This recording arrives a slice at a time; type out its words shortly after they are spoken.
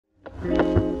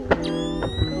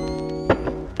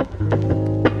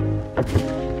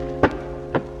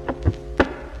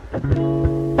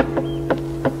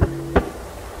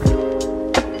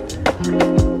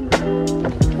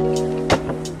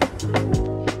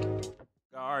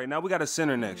right, now we got a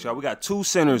center next, y'all. We got 2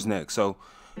 centers next. So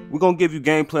we're going to give you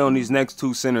gameplay on these next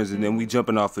 2 centers, and then we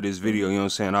jumping off of this video, you know what I'm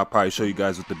saying? I'll probably show you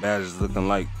guys what the badge is looking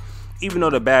like. Even though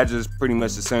the badge is pretty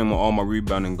much the same on all my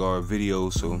rebounding guard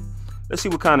videos. So let's see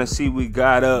what kind of seed we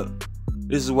got up.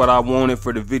 This is what I wanted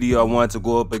for the video. I wanted to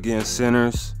go up against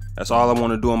centers. That's all I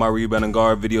want to do on my rebounding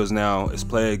guard videos now is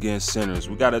play against centers.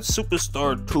 We got a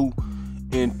Superstar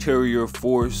 2 interior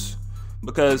force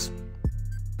because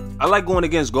I like going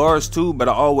against guards too, but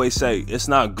I always say it's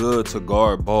not good to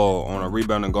guard ball on a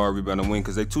rebounding guard, rebounding wing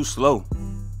because they're too slow.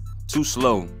 Too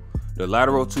slow. The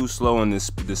lateral too slow, and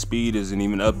the speed isn't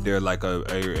even up there like a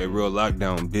real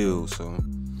lockdown build. So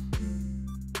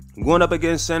going up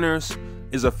against centers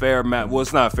is a fair match. Well,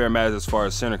 it's not a fair match as far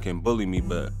as center can bully me,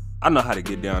 but I know how to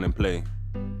get down and play.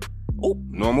 Oh,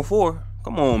 normal 4.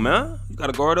 Come on, man. You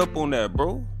gotta guard up on that,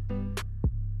 bro.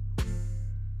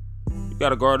 You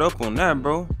gotta guard up on that,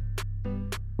 bro.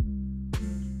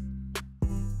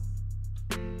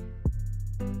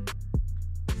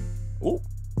 Ooh.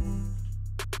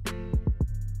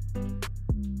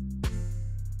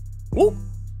 Ooh.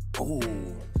 Ooh.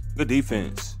 Good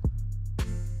defense.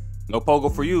 No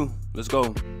pogo for you. Let's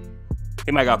go.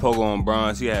 He might got pogo on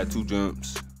bronze. He had 2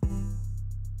 jumps.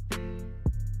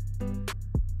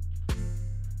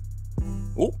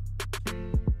 Ooh.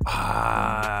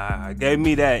 Ah, gave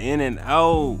me that in and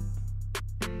out.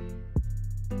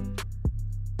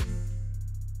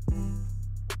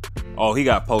 Oh, he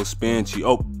got post spin cheese.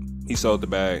 Oh, he sold the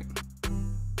bag.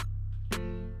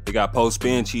 He got post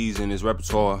spin cheese in his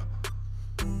repertoire.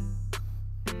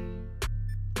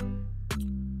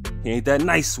 He ain't that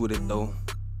nice with it though.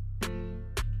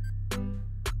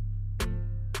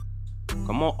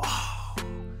 Come on. Oh,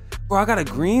 bro, I gotta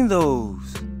green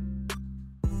those.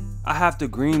 I have to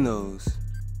green those.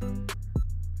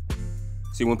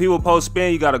 See, when people post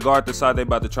spin, you gotta guard the side they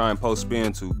about to try and post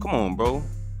spin to. Come on, bro.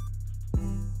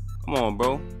 Come on,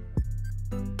 bro.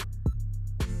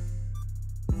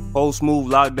 Post move,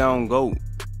 lockdown, go.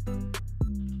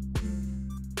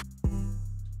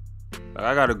 Like,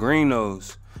 I gotta green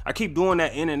those. I keep doing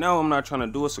that in and out. I'm not trying to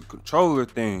do it. It's a controller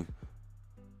thing.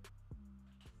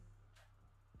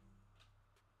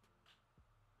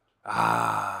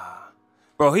 Ah.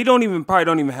 Bro, he probably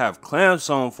don't even have clamps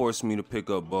on forcing me to pick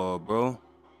up ball, bro.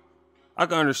 I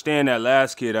can understand that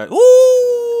last kid.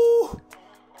 Ooh!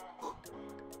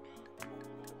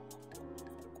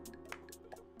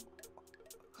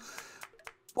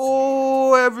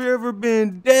 Oh, have you ever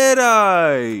been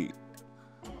dead-eyed?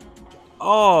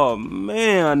 Oh,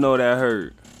 man, I know that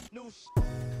hurt.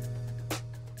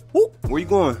 Woo, where you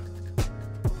going?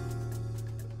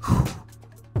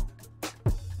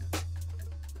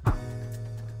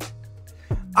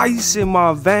 Ice in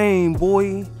my vein,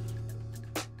 boy.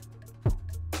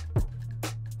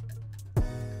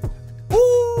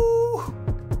 Ooh.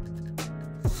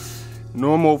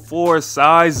 Normal 4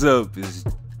 size up is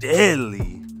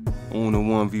deadly on the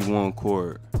 1v1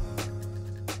 court.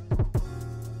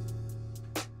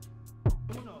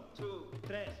 1, 2,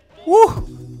 3. Woo!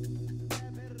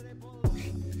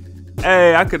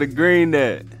 Hey, I could have greened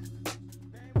that.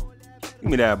 Give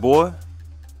me that, boy.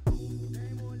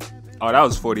 Oh, that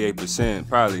was 48%.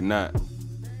 Probably not.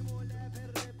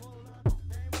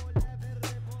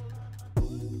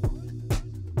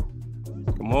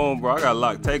 Come on, bro. I got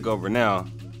lock takeover now.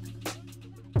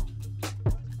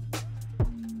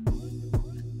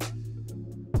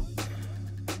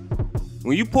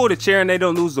 When you pull the chair and they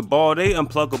don't lose the ball, they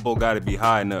unpluggable got to be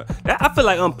high enough. I feel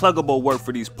like unpluggable work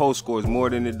for these post scores more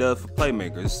than it does for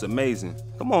playmakers. It's amazing.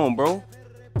 Come on, bro.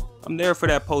 I'm there for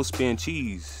that post spin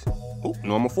cheese. Ooh,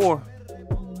 normal 4.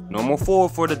 Normal 4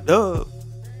 for the dub.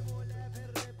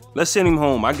 Let's send him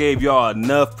home. I gave y'all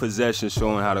enough possession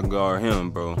showing how to guard him,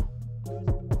 bro.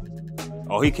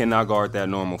 Oh, he cannot guard that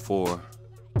normal 4.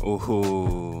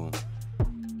 Ooh.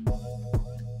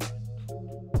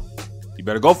 You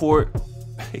better go for it.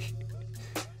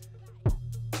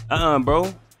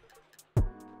 Bro.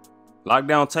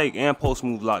 Lockdown take and post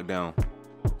move lockdown.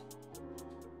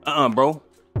 Bro.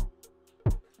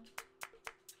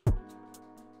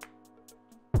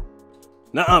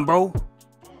 Nuh-uh, bro.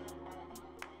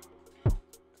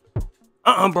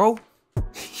 Bro.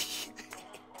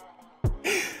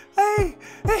 Hey.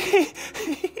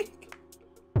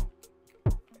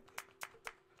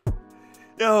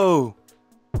 Yo.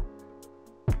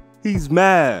 He's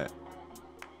mad.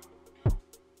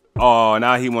 Oh,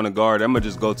 now he want to guard. I'm going to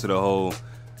just go to the hole.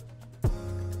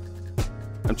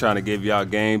 I'm trying to give y'all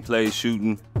gameplay,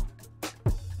 shooting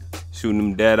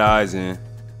them dead eyes, and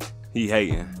he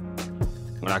hating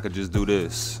when I could just do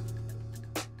this.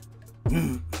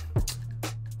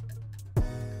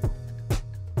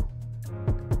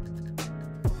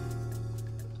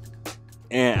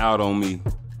 and out on me.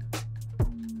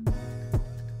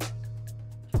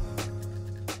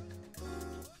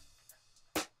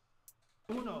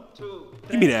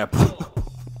 Give me that.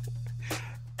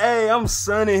 Hey, I'm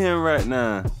sunning him right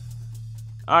now.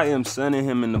 I am sunning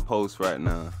him in the post right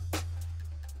now.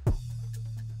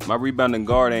 My rebounding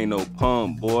guard ain't no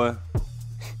pump, boy.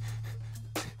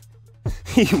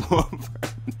 He won.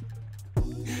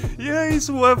 Yeah, he's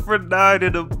 1 for 9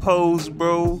 in the post,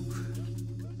 bro.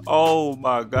 Oh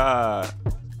my God.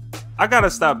 I gotta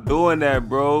stop doing that,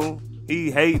 bro.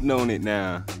 He hating on it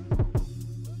now.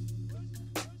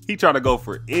 He trying to go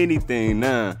for anything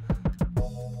now.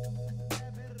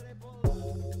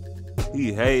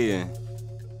 He hating.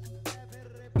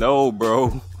 No,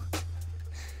 bro.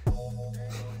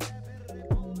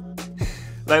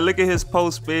 Like, look at his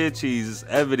post spin cheese. It's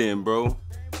evident, bro.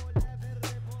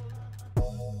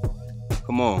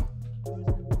 Come on.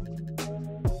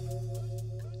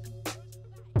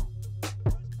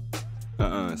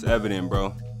 It's evident,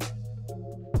 bro.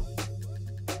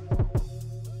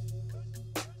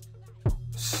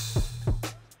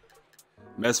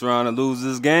 Mess around and lose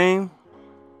this game.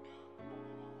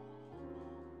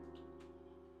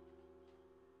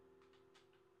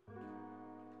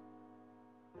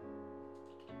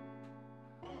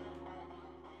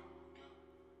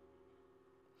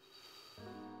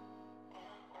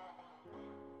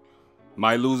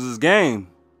 Might lose his game.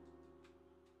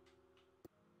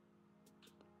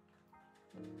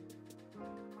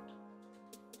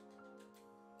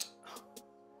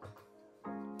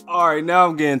 All right, now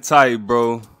I'm getting tight,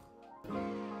 bro.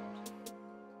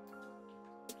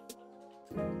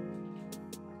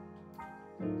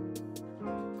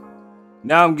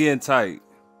 Now I'm getting tight.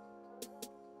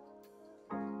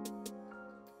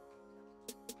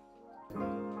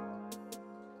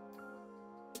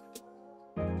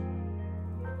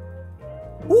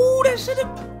 Ooh, that shit.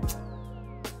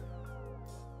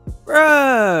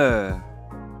 Bruh.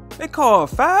 They call a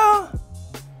foul?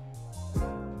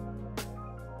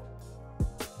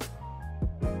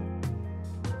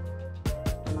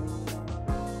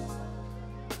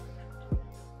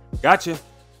 Gotcha.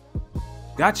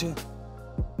 Gotcha.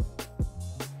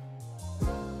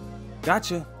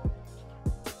 Gotcha.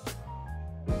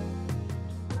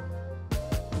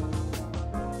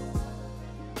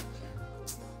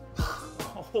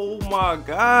 Oh my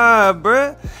God,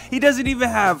 bruh. He doesn't even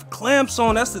have clamps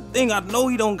on. That's the thing. I know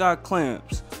he don't got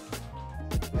clamps.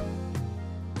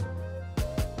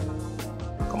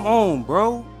 Come on,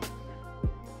 bro.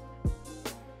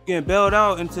 Getting bailed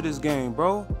out into this game,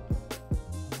 bro.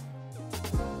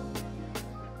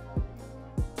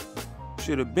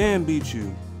 Should have been beat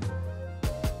you.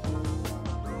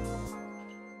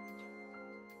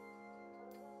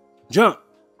 Jump.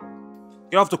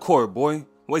 Get off the court, boy.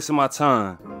 Wasting my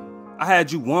time. I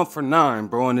had you 1 for 9,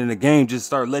 bro, and then the game just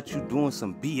started letting you doing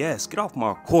some BS. Get off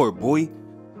my court, boy.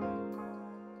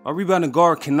 My rebounding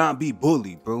guard cannot be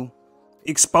bullied, bro.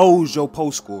 Expose your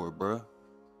post score, bro.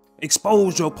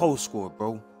 Expose your post score,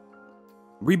 bro.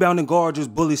 Rebounding guard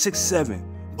just bullied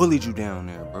 6'7". Bullied you down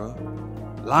there, bro.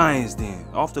 Lions den.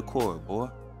 Off the court, boy.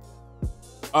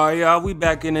 All right, y'all. We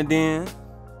back in the den.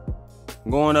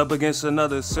 Going up against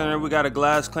another center. We got a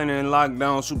glass cleaner and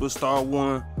lockdown superstar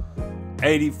 1.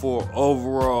 84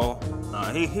 overall.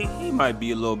 He might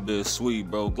be a little bit sweet,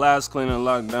 bro. Glass cleaner and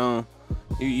lockdown.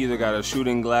 He either got a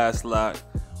shooting glass lock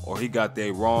or he got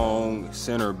the wrong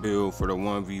center build for the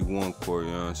 1v1 court,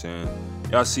 you know what I'm saying?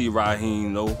 Y'all see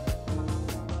Raheem, though.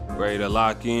 Ready to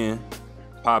lock in.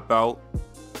 Pop out.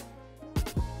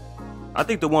 I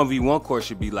think the 1v1 court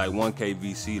should be like 1K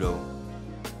VC, though.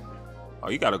 Oh,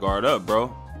 you gotta guard up,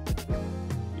 bro.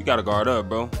 You gotta guard up,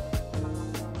 bro.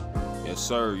 Yes,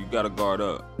 sir. You gotta guard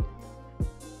up.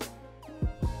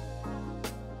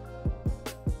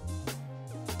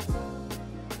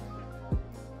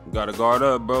 You gotta guard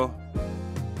up, bro.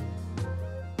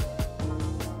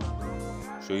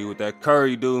 Show you what that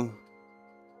Curry do.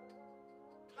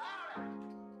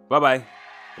 Bye-bye.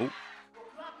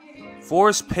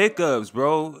 Force pickups,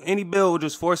 bro. Any build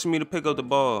just forcing me to pick up the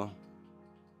ball.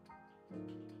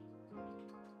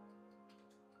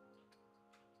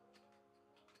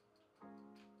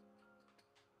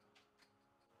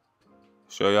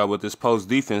 Show y'all what this post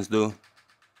defense do.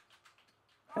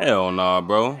 Hell nah,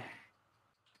 bro.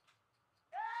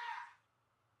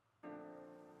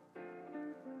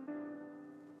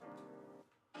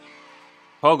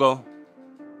 Pogo.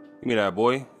 Give me that,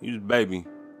 boy. You just baby.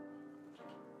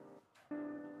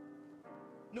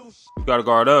 You gotta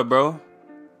guard up, bro.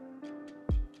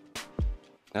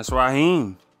 That's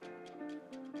Raheem.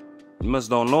 You must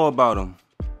don't know about him.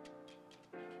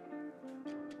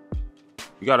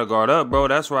 You gotta guard up, bro.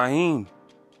 That's Raheem.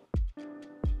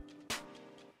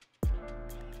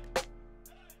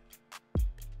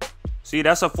 See,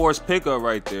 that's a forced pickup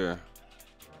right there.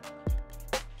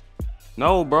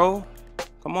 No, bro.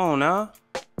 Come on now.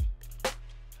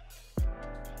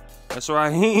 That's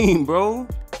Raheem, bro.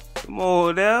 Come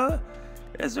on now.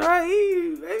 That's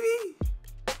Raheem, baby.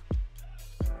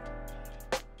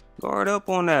 Guard up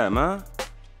on that, man.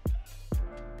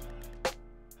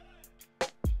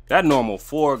 That normal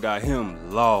 4 got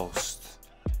him lost.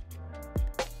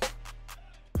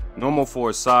 Normal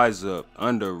 4 size up,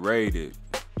 underrated.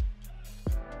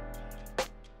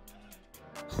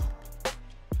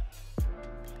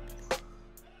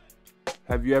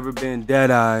 Have you ever been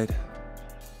dead-eyed?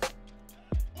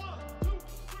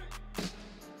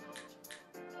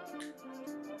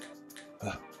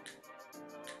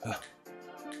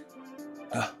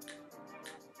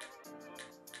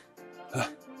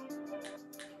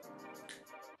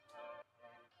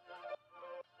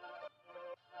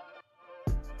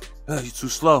 You're too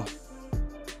slow.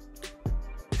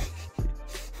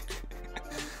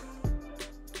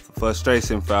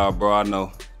 Frustration foul, bro. I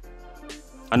know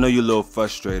you're a little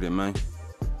frustrated, man.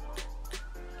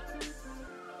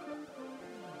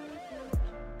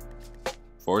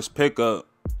 Forced pickup.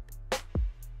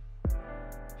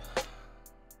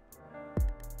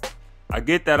 I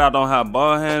get that I don't have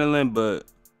ball handling, but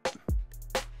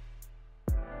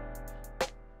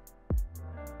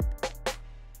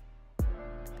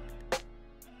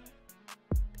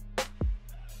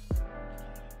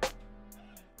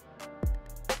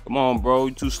come on, bro.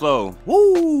 You too slow.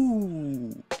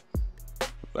 Woo!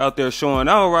 Out there showing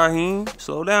out, Raheem.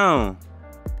 Slow down.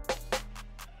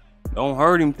 Don't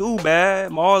hurt him too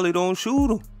bad. Marley, don't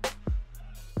shoot him.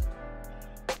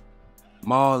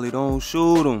 Marley, don't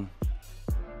shoot him.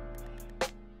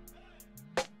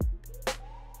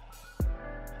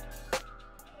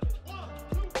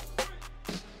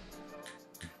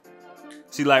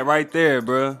 See, like right there,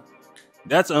 bruh.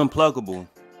 That's unpluckable.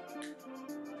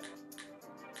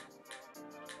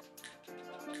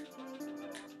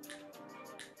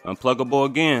 Unpluckable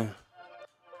again.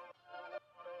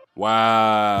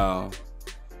 Wow.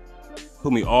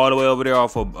 Put me all the way over there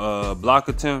off a block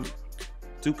attempt.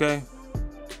 2K.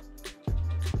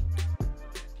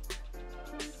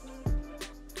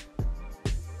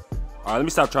 All right, let me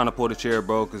stop trying to pull the chair,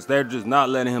 bro, because they're just not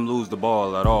letting him lose the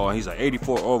ball at all. He's like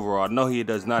 84 overall. I know he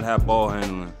does not have ball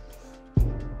handling.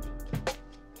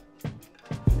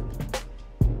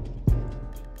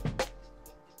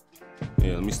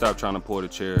 Yeah, let me stop trying to pull the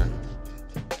chair.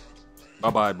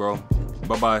 Bye-bye, bro.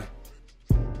 Bye-bye.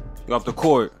 Get off the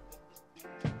court.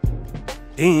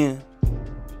 Damn.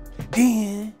 You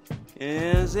know what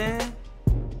I'm saying?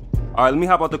 All right, let me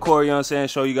hop out the court, you know what I'm saying?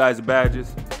 Show you guys the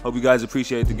badges. Hope you guys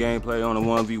appreciate the gameplay on the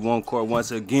 1v1 court.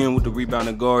 Once again, with the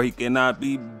rebounding guard, he cannot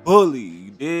be bullied,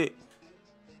 you dig?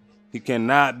 He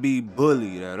cannot be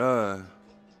bullied at all.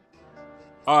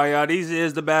 All right, y'all, these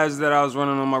is the badges that I was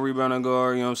running on my rebounding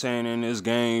guard, you know what I'm saying, in this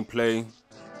gameplay.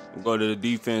 We'll go to the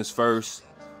defense first.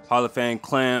 Hall of Fame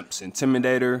clamps,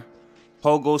 intimidator,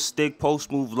 pogo stick,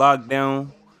 post move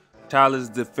lockdown, tireless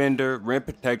defender, rim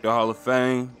protector, Hall of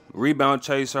Fame, rebound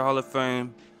chaser, Hall of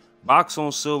Fame, box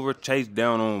on silver, chase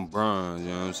down on bronze, you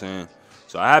know what I'm saying?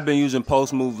 So I have been using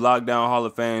post move lockdown, Hall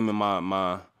of Fame in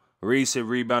my recent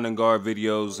rebounding guard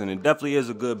videos, and it definitely is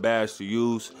a good badge to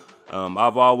use.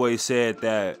 I've always said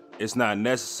that it's not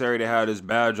necessary to have this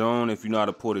badge on if you know how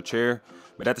to pull the chair.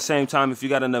 But at the same time, if you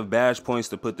got enough badge points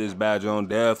to put this badge on,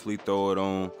 definitely throw it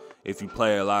on if you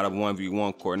play a lot of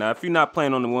 1v1 court. Now, if you're not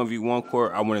playing on the 1v1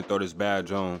 court, I wouldn't throw this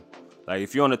badge on. Like,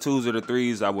 if you're on the 2s or the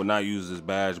 3s, I would not use this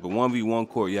badge. But 1v1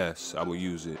 court, yes, I would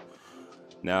use it.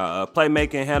 Now,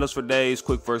 playmaking, handles for days,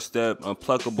 quick first step,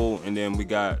 unpluckable, and then we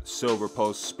got silver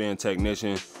post spin technician.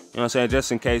 You know what I'm saying?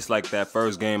 Just in case, like that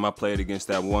first game I played against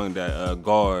that one, that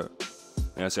guard. You know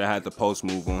what I'm saying? I had the post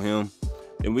move on him.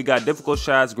 Then we got difficult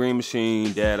shots, green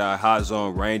machine, dead eye, hot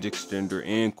zone, range extender,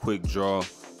 and quick draw. You know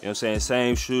what I'm saying?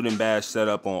 Same shooting badge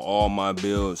setup on all my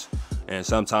builds. And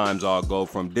sometimes I'll go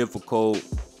from difficult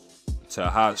to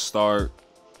hot start.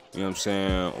 You know what I'm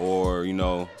saying? Or, you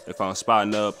know, if I'm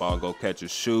spotting up, I'll go catch a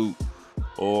shoot.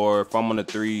 Or if I'm on the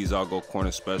 3s, I'll go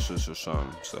corner specialist or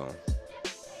something. So,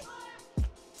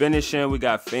 finishing, we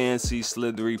got fancy,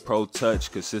 slithery, pro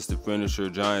touch, consistent finisher,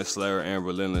 giant slayer, and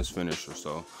relentless finisher. So,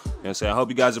 you know what I'm saying? I hope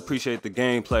you guys appreciate the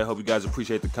gameplay. I hope you guys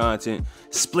appreciate the content.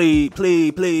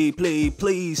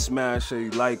 Please smash a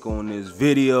like on this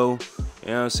video. You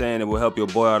know what I'm saying? It will help your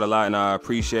boy out a lot, and I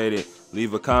appreciate it.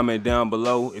 Leave a comment down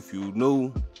below if you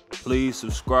new. Please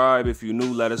subscribe if you're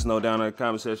new. Let us know down in the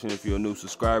comment section if you're a new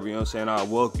subscriber. You know what I'm saying? I'll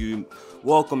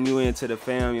welcome you into the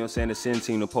fam. You know what I'm saying? The Sin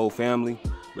Team, the Poe family.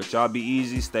 But y'all be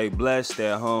easy, stay blessed, stay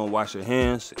at home, wash your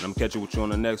hands, and I'm catching with you on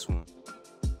the next one.